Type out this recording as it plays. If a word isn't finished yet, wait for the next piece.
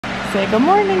Say good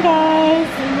morning, guys.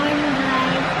 Good morning,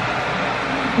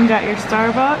 guys. You got your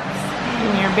Starbucks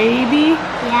and your baby.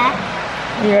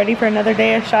 Yeah. You ready for another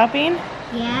day of shopping?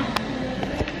 Yeah.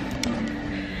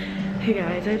 Hey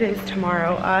guys, it is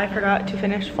tomorrow. I forgot to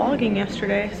finish vlogging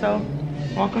yesterday, so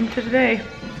welcome to today.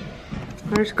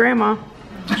 There's Grandma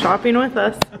shopping with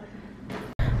us.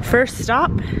 First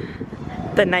stop,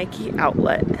 the Nike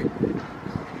outlet.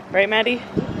 Right, Maddie?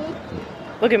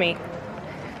 Mm-hmm. Look at me.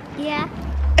 Yeah.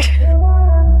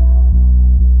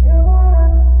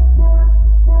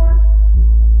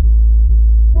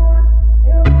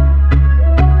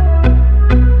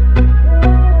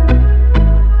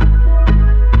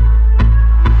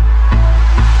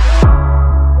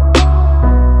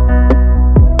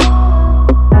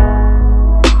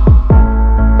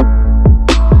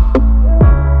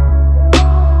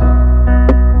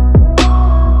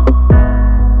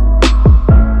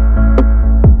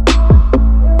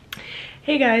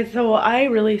 Hey guys, so I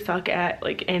really suck at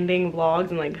like ending vlogs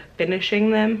and like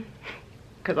finishing them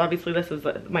because obviously this is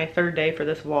my third day for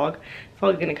this vlog. It's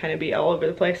probably gonna kind of be all over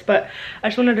the place, but I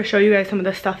just wanted to show you guys some of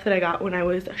the stuff that I got when I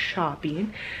was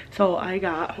shopping. So I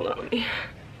got, hold on, let me.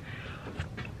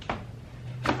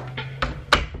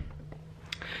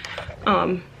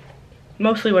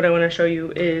 Mostly what I want to show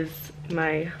you is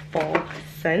my fall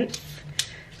scents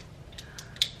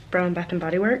from Bath &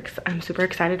 Body Works. I'm super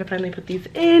excited to finally put these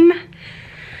in.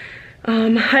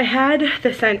 I had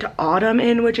the scent Autumn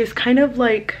in, which is kind of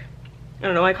like, I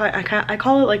don't know, I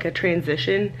call it like a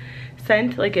transition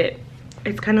scent. Like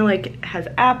it's kind of like has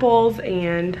apples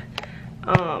and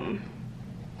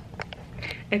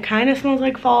it kind of smells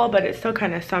like fall, but it's still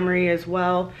kind of summery as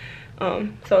well.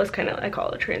 So it's kind of, I call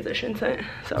it a transition scent.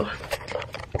 So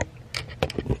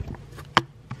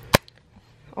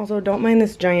also don't mind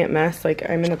this giant mess, like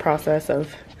I'm in the process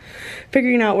of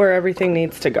figuring out where everything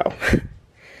needs to go.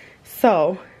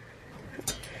 So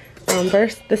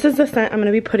first, this is the scent I'm going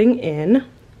to be putting in.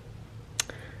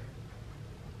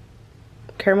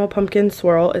 Caramel Pumpkin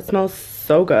Swirl. It smells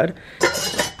so good.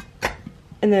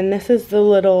 And then this is the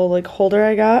little like holder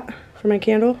I got for my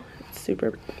candle. It's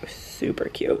super, super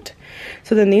cute.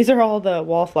 So then these are all the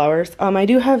wallflowers. I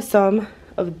do have some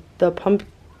of the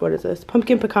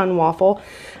pumpkin pecan waffle.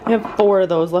 I have 4 of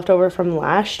those left over from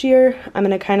last year. I'm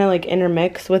going to kind of like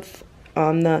intermix with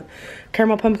the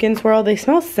caramel pumpkin swirl. They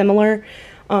smell similar,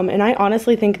 and I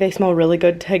honestly think they smell really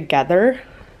good together.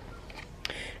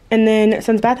 And then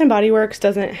since Bath & Body Works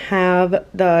doesn't have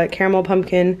the caramel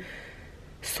pumpkin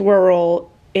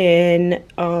swirl in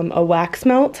a wax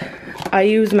melt, I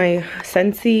use my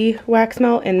Scentsy wax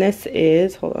melt, and this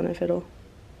is, hold on if it'll,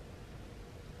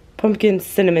 pumpkin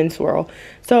cinnamon swirl.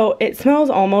 So it smells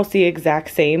almost the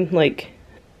exact same, like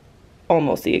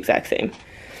almost the exact same.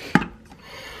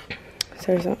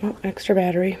 So there's an extra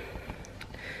battery.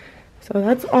 So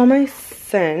that's all my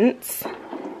scents.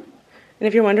 And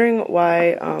if you're wondering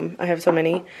why I have so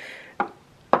many,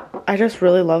 I just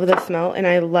really love the smell, and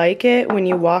I like it when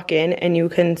you walk in and you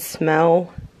can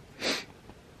smell.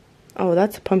 Oh,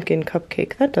 that's a pumpkin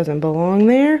cupcake. That doesn't belong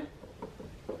there.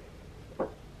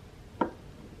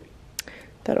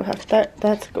 That'll have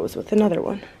that goes with another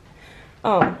one.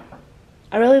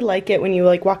 I really like it when you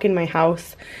like walk in my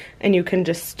house and you can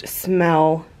just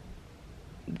smell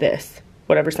this,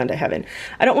 whatever scent I have in.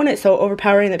 I don't want it so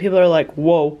overpowering that people are like,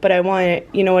 whoa, but I want it,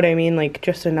 you know what I mean, like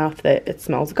just enough that it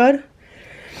smells good.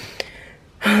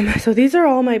 So these are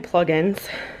all my plugins.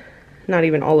 Not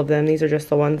even all of them. These are just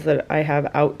the ones that I have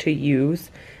out to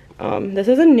use. This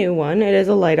is a new one. It is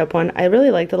a light up one. I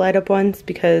really like the light up ones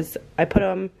because I put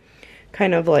them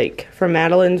kind of like from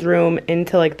Madeline's room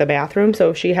into like the bathroom, so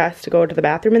if she has to go to the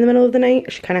bathroom in the middle of the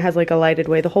night, she kind of has like a lighted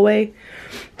way the whole way.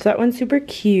 So that one's super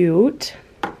cute.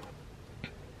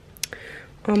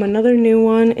 Another new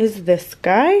one is this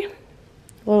guy,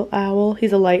 little owl.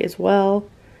 He's a light as well.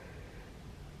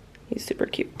 He's super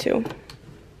cute too.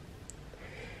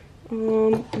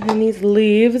 And then these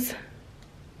leaves,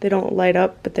 they don't light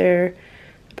up, but the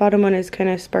bottom one is kind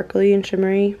of sparkly and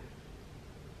shimmery.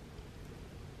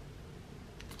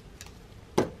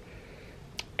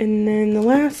 And then the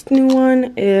last new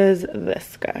one is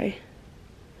this guy.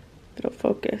 It'll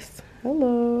focus.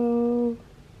 Hello.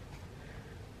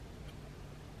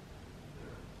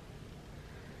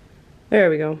 There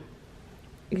we go.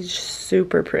 He's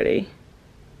super pretty.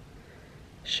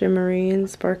 Shimmery and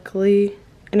sparkly.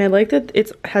 And I like that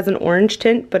it has an orange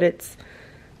tint, but it's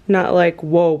not like,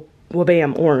 whoa,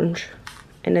 wha-bam, orange.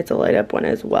 And it's a light up one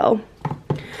as well.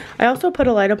 I also put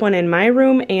a light up one in my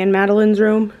room and Madeline's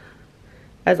room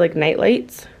as like night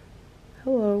lights.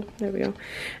 Hello, there we go. And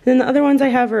then the other ones I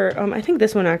have are, I think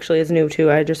this one actually is new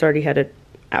too. I just already had it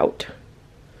out.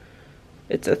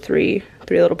 It's a three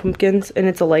little pumpkins, and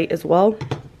it's a light as well.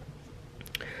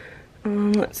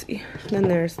 Let's see. Then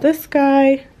there's this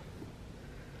guy.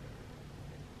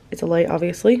 It's a light,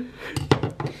 obviously.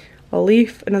 A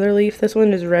leaf, another leaf. This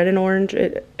one is red and orange.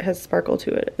 It has sparkle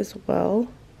to it as well.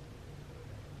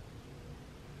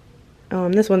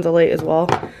 This one's a light as well.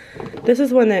 This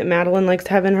is one that Madeline likes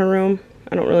to have in her room.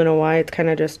 I don't really know why. It's kind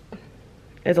of just,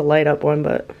 it's a light up one,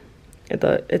 but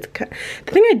the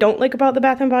thing I don't like about the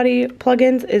Bath & Body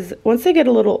plugins is once they get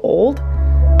a little old,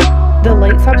 the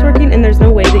light stops working and there's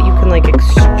no way that you can like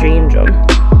exchange them.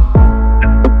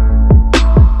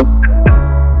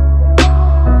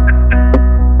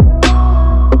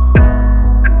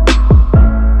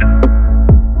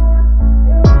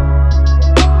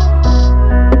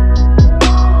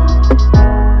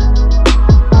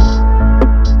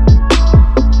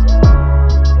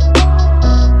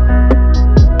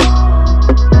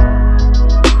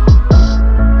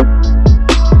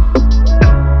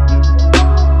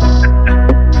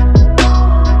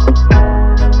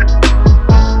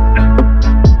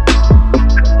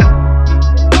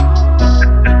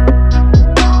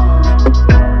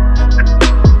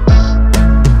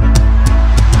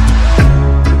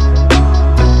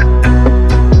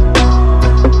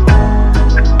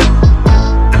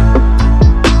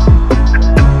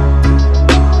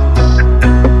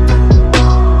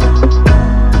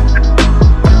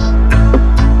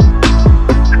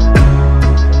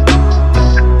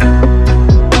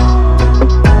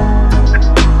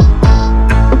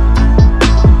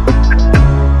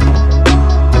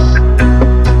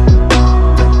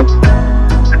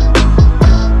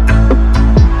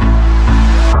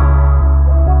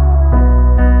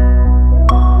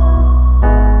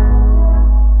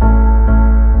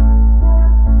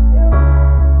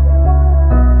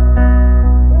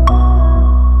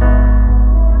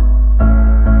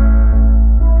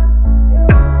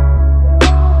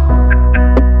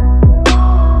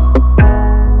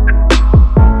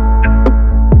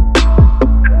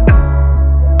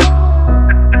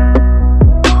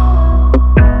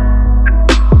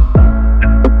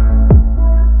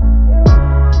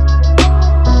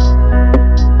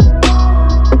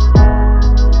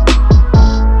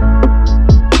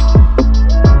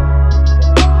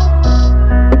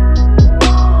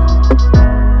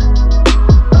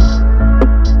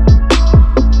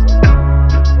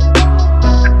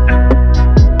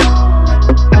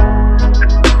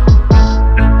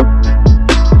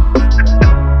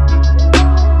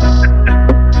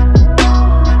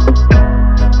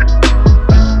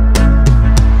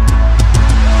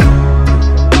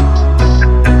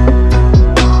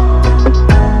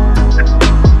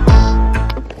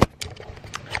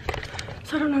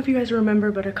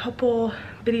 Remember, but a couple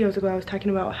videos ago I was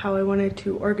talking about how I wanted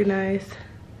to organize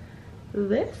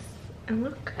this, and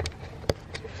look,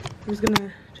 I was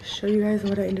gonna just show you guys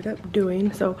what I ended up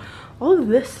doing. So all of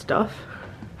this stuff,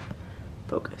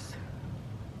 focus,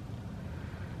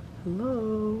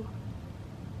 hello,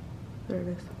 there it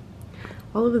is.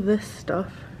 All of this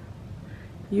stuff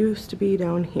used to be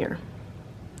down here,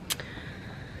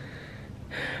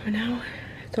 but now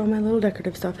it's all my little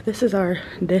decorative stuff. This is our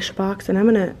dish box, and I'm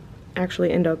gonna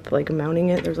actually end up like mounting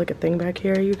it. There's like a thing back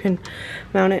here you can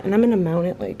mount it, and I'm gonna mount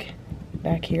it like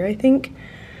back here, I think.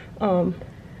 And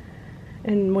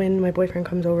when my boyfriend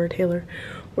comes over, Taylor,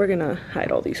 we're gonna hide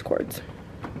all these cords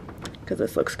because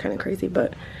this looks kind of crazy.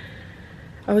 But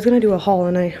I was gonna do a haul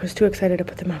and I was too excited to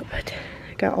put them up, but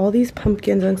I got all these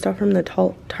pumpkins and stuff from the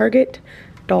Target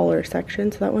dollar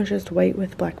section. So that one's just white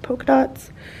with black polka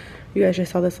dots. You guys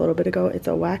just saw this a little bit ago. It's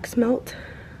a wax melt.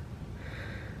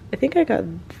 I think I got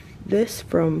this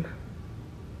from,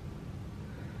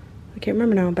 I can't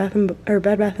remember now,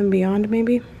 Bed Bath & Beyond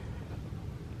maybe.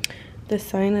 This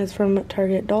sign is from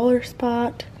Target dollar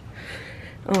spot.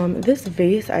 This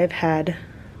vase I've had,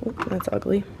 oh, that's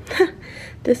ugly.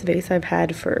 This vase I've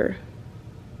had for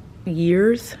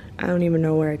years. I don't even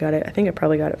know where I got it. I think I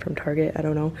probably got it from Target, I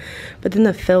don't know. But then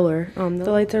the filler,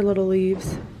 the lights are little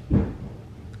leaves.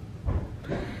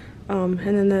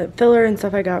 And then the filler and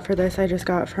stuff I got for this, I just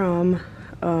got from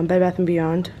Bed Bath &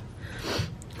 Beyond.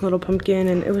 Little pumpkin,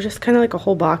 and it was just kind of like a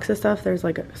whole box of stuff. There's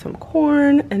like some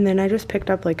corn, and then I just picked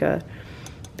up like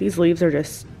these leaves are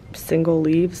just single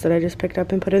leaves that I just picked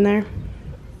up and put in there.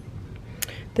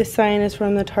 This sign is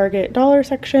from the Target dollar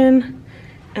section,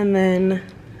 and then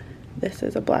this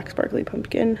is a black sparkly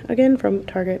pumpkin, again from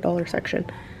Target dollar section.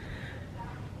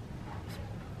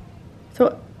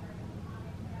 So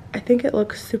I think it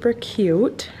looks super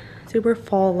cute, super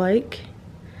fall-like.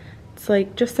 It's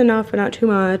like just enough but not too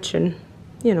much, and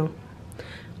you know,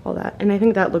 all that. And I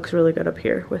think that looks really good up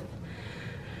here with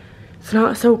It's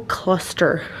not so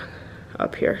cluster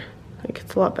up here. Like,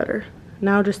 it's a lot better.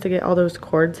 Now just to get all those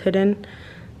cords hidden.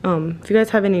 If you guys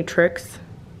have any tricks,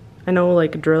 I know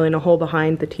like drilling a hole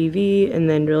behind the TV and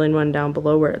then drilling one down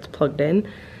below where it's plugged in.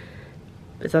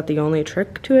 Is that the only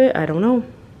trick to it? I don't know.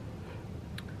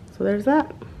 So there's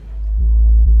that.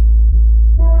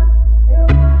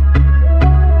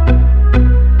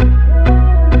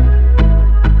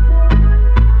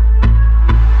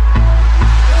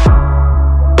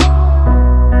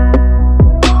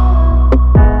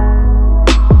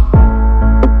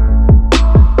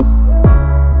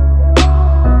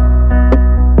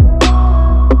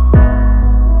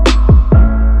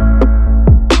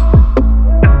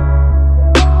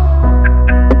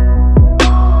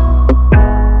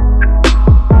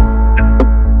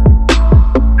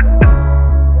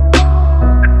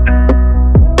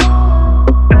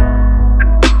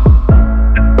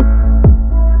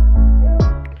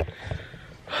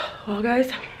 Well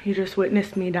guys, you just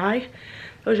witnessed me die.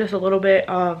 It was just a little bit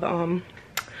of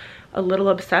A Little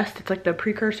Obsessed. It's like the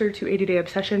precursor to 80 Day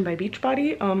Obsession by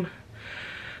Beachbody. I'm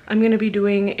gonna be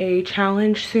doing a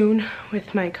challenge soon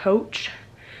with my coach.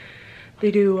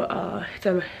 They do it's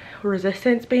a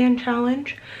resistance band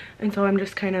challenge, and so I'm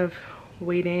just kind of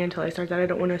waiting until I start that. I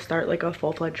don't want to start like a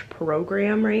full-fledged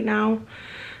program right now,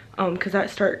 because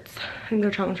that starts, I think the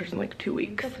challenge starts in like 2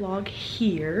 weeks. The vlog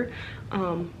here.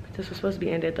 This was supposed to be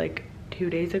ended like 2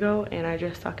 days ago, and I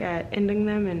just suck at ending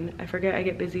them, and I forget. I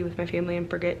get busy with my family and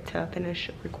forget to finish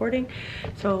recording.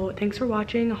 So thanks for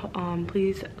watching.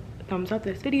 Please thumbs up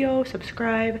this video,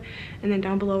 subscribe, and then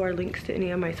down below are links to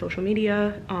any of my social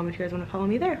media if you guys want to follow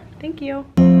me there. Thank you.